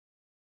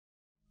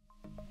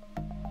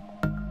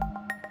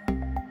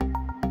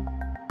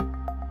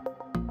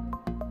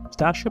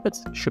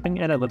Starshipit's shipping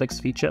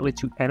analytics feature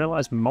lets you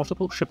analyze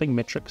multiple shipping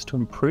metrics to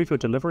improve your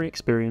delivery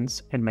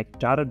experience and make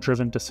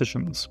data-driven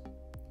decisions.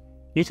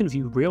 You can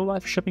view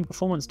real-life shipping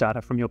performance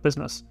data from your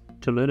business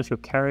to learn if your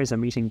carriers are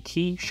meeting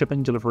key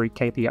shipping delivery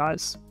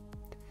KPIs.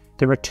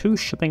 There are two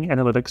shipping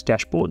analytics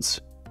dashboards: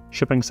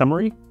 Shipping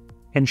Summary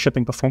and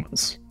Shipping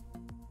Performance.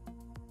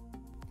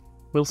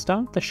 We'll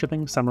start with the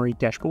Shipping Summary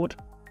dashboard.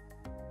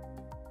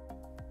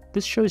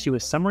 This shows you a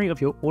summary of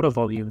your order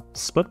volume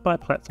split by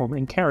platform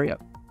and carrier.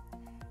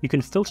 You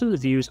can filter the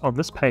views on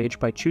this page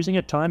by choosing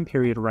a time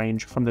period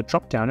range from the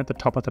drop-down at the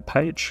top of the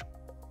page.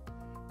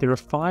 There are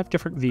 5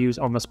 different views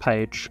on this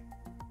page: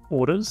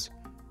 orders,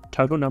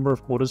 total number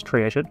of orders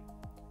created;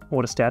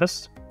 order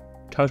status,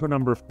 total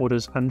number of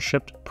orders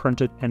unshipped,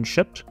 printed, and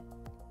shipped;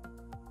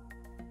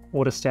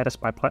 order status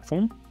by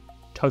platform,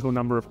 total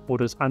number of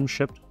orders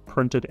unshipped,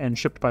 printed, and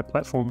shipped by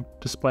platform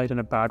displayed in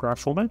a bar graph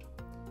format;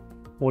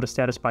 order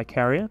status by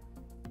carrier,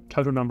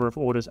 total number of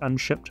orders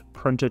unshipped,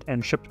 printed,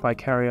 and shipped by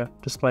carrier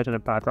displayed in a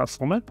bar graph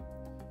format;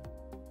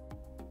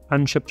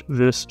 unshipped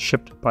versus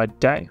shipped by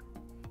day,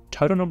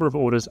 total number of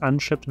orders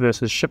unshipped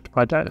versus shipped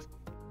by day;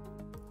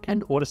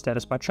 and order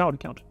status by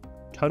child count,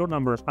 total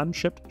number of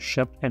unshipped,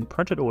 shipped, and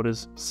printed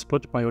orders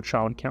split by your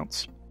child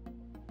counts.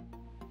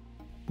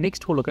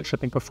 Next, we'll look at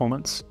shipping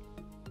performance.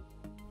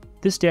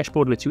 This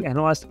dashboard lets you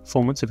analyze the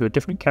performance of your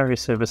different carrier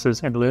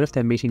services and learn if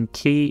they're meeting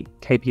key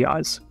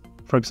KPIs.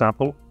 For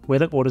example,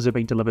 whether orders are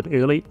being delivered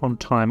early, on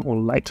time, or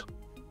late.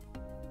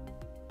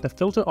 The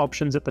filter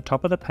options at the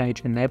top of the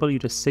page enable you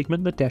to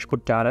segment the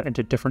dashboard data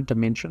into different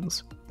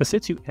dimensions. This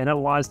lets you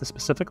analyze the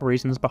specific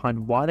reasons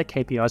behind why the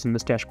KPIs in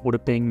this dashboard are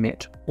being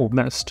met or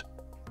missed.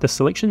 The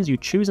selections you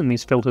choose in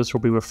these filters will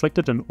be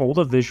reflected in all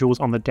the visuals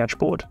on the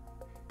dashboard.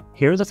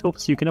 Here are the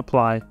filters you can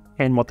apply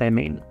and what they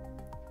mean.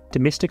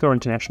 Domestic or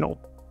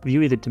international.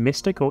 View either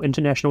domestic or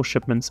international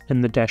shipments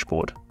in the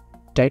dashboard.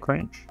 Date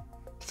range.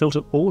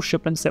 Filter all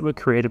shipments that were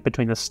created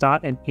between the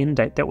start and end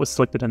date that was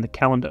selected in the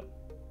calendar.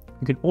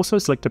 You can also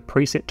select a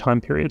preset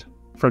time period,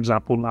 for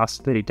example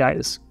last 30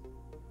 days.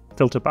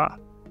 Filter bar.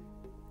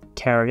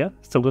 Carrier,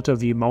 filter to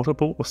view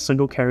multiple or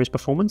single carrier's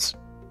performance.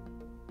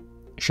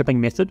 Shipping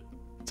method,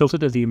 filter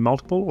to view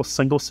multiple or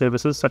single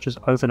services such as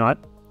overnight,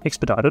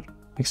 expedited,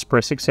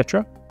 express,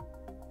 etc.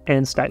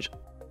 And state.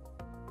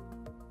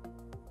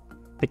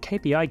 The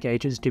KPI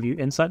gauges give you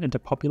insight into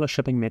popular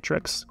shipping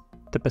metrics.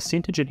 The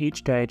percentage in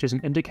each gauge is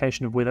an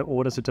indication of whether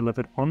orders are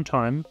delivered on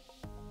time,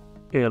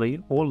 early,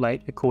 or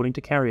late according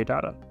to carrier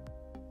data.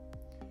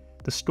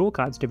 The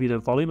scorecards give you the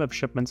volume of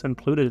shipments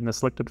included in the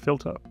selected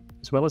filter,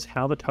 as well as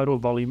how the total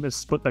volume is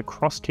split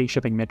across key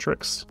shipping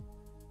metrics.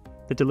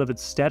 The delivered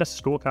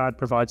status scorecard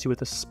provides you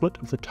with a split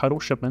of the total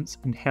shipments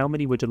and how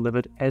many were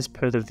delivered as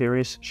per the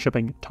various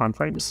shipping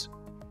timeframes.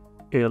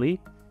 Early,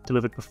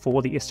 delivered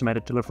before the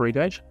estimated delivery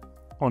date;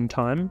 on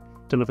time,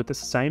 delivered the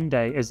same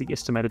day as the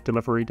estimated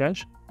delivery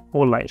date;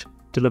 or late,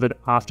 delivered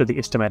after the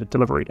estimated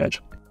delivery date.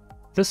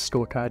 This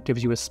scorecard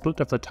gives you a split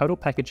of the total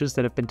packages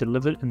that have been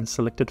delivered in the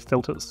selected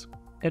filters.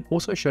 It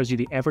also shows you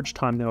the average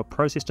time they were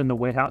processed in the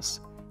warehouse,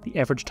 the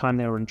average time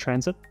they were in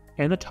transit,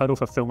 and the total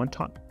fulfillment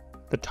time,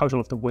 the total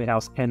of the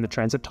warehouse and the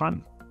transit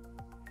time.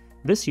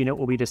 This unit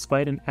will be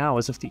displayed in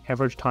hours if the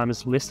average time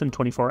is less than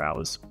 24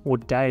 hours, or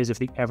days if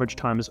the average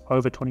time is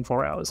over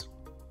 24 hours.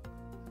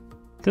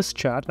 This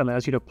chart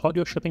allows you to plot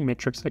your shipping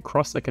metrics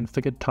across a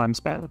configured time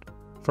span.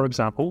 For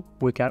example,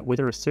 work out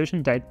whether a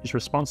certain date is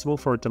responsible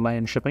for a delay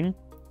in shipping,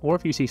 or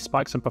if you see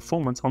spikes in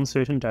performance on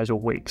certain days or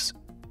weeks.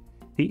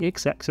 The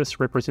x-axis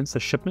represents the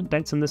shipment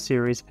dates in the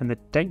series, and the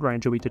date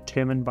range will be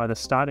determined by the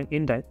start and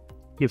end date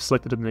you've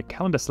selected in the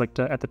calendar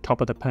selector at the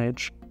top of the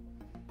page.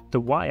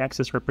 The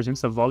y-axis represents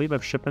the volume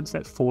of shipments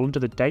that fall into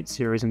the date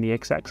series in the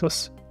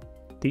x-axis.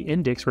 The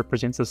index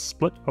represents a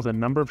split of the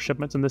number of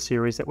shipments in the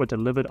series that were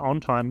delivered on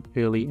time,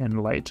 early,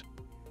 and late.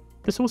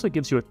 This also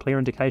gives you a clear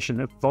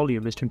indication if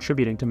volume is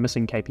contributing to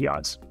missing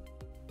KPIs.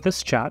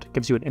 This chart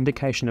gives you an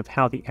indication of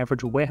how the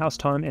average warehouse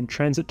time and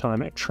transit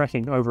time are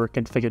tracking over a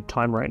configured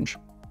time range.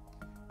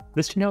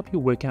 This can help you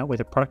work out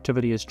whether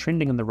productivity is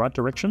trending in the right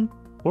direction,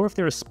 or if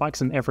there are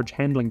spikes in average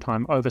handling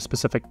time over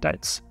specific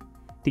dates.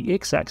 The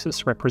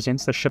x-axis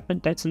represents the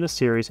shipment dates in the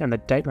series, and the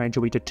date range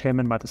will be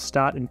determined by the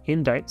start and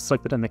end date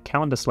selected in the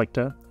calendar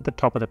selector at the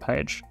top of the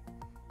page.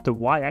 The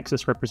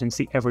y-axis represents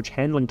the average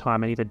handling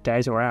time in either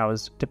days or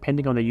hours,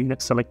 depending on the unit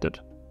selected.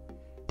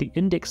 The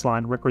index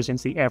line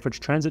represents the average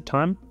transit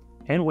time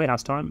and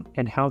warehouse time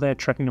and how they are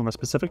tracking on the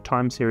specific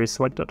time series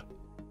selected.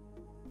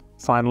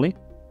 Finally,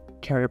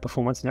 carrier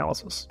performance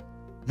analysis.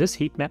 This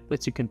heat map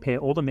lets you compare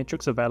all the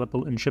metrics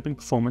available in shipping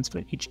performance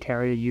for each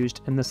carrier used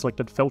in the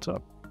selected filter.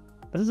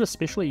 This is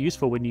especially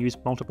useful when you use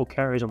multiple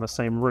carriers on the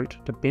same route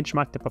to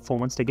benchmark their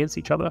performance against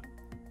each other.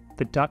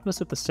 The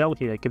darkness of the cell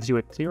here gives you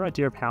a clear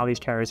idea of how these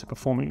carriers are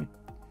performing.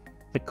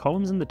 The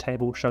columns in the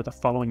table show the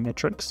following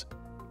metrics: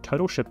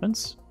 total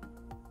shipments,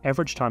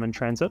 average time in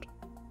transit,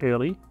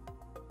 early,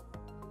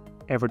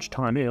 average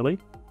time early,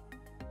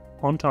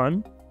 on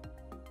time,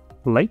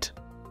 late,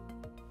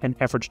 and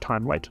average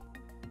time late.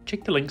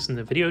 Check the links in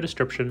the video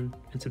description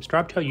and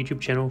subscribe to our YouTube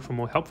channel for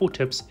more helpful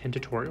tips and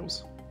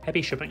tutorials.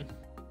 Happy shipping!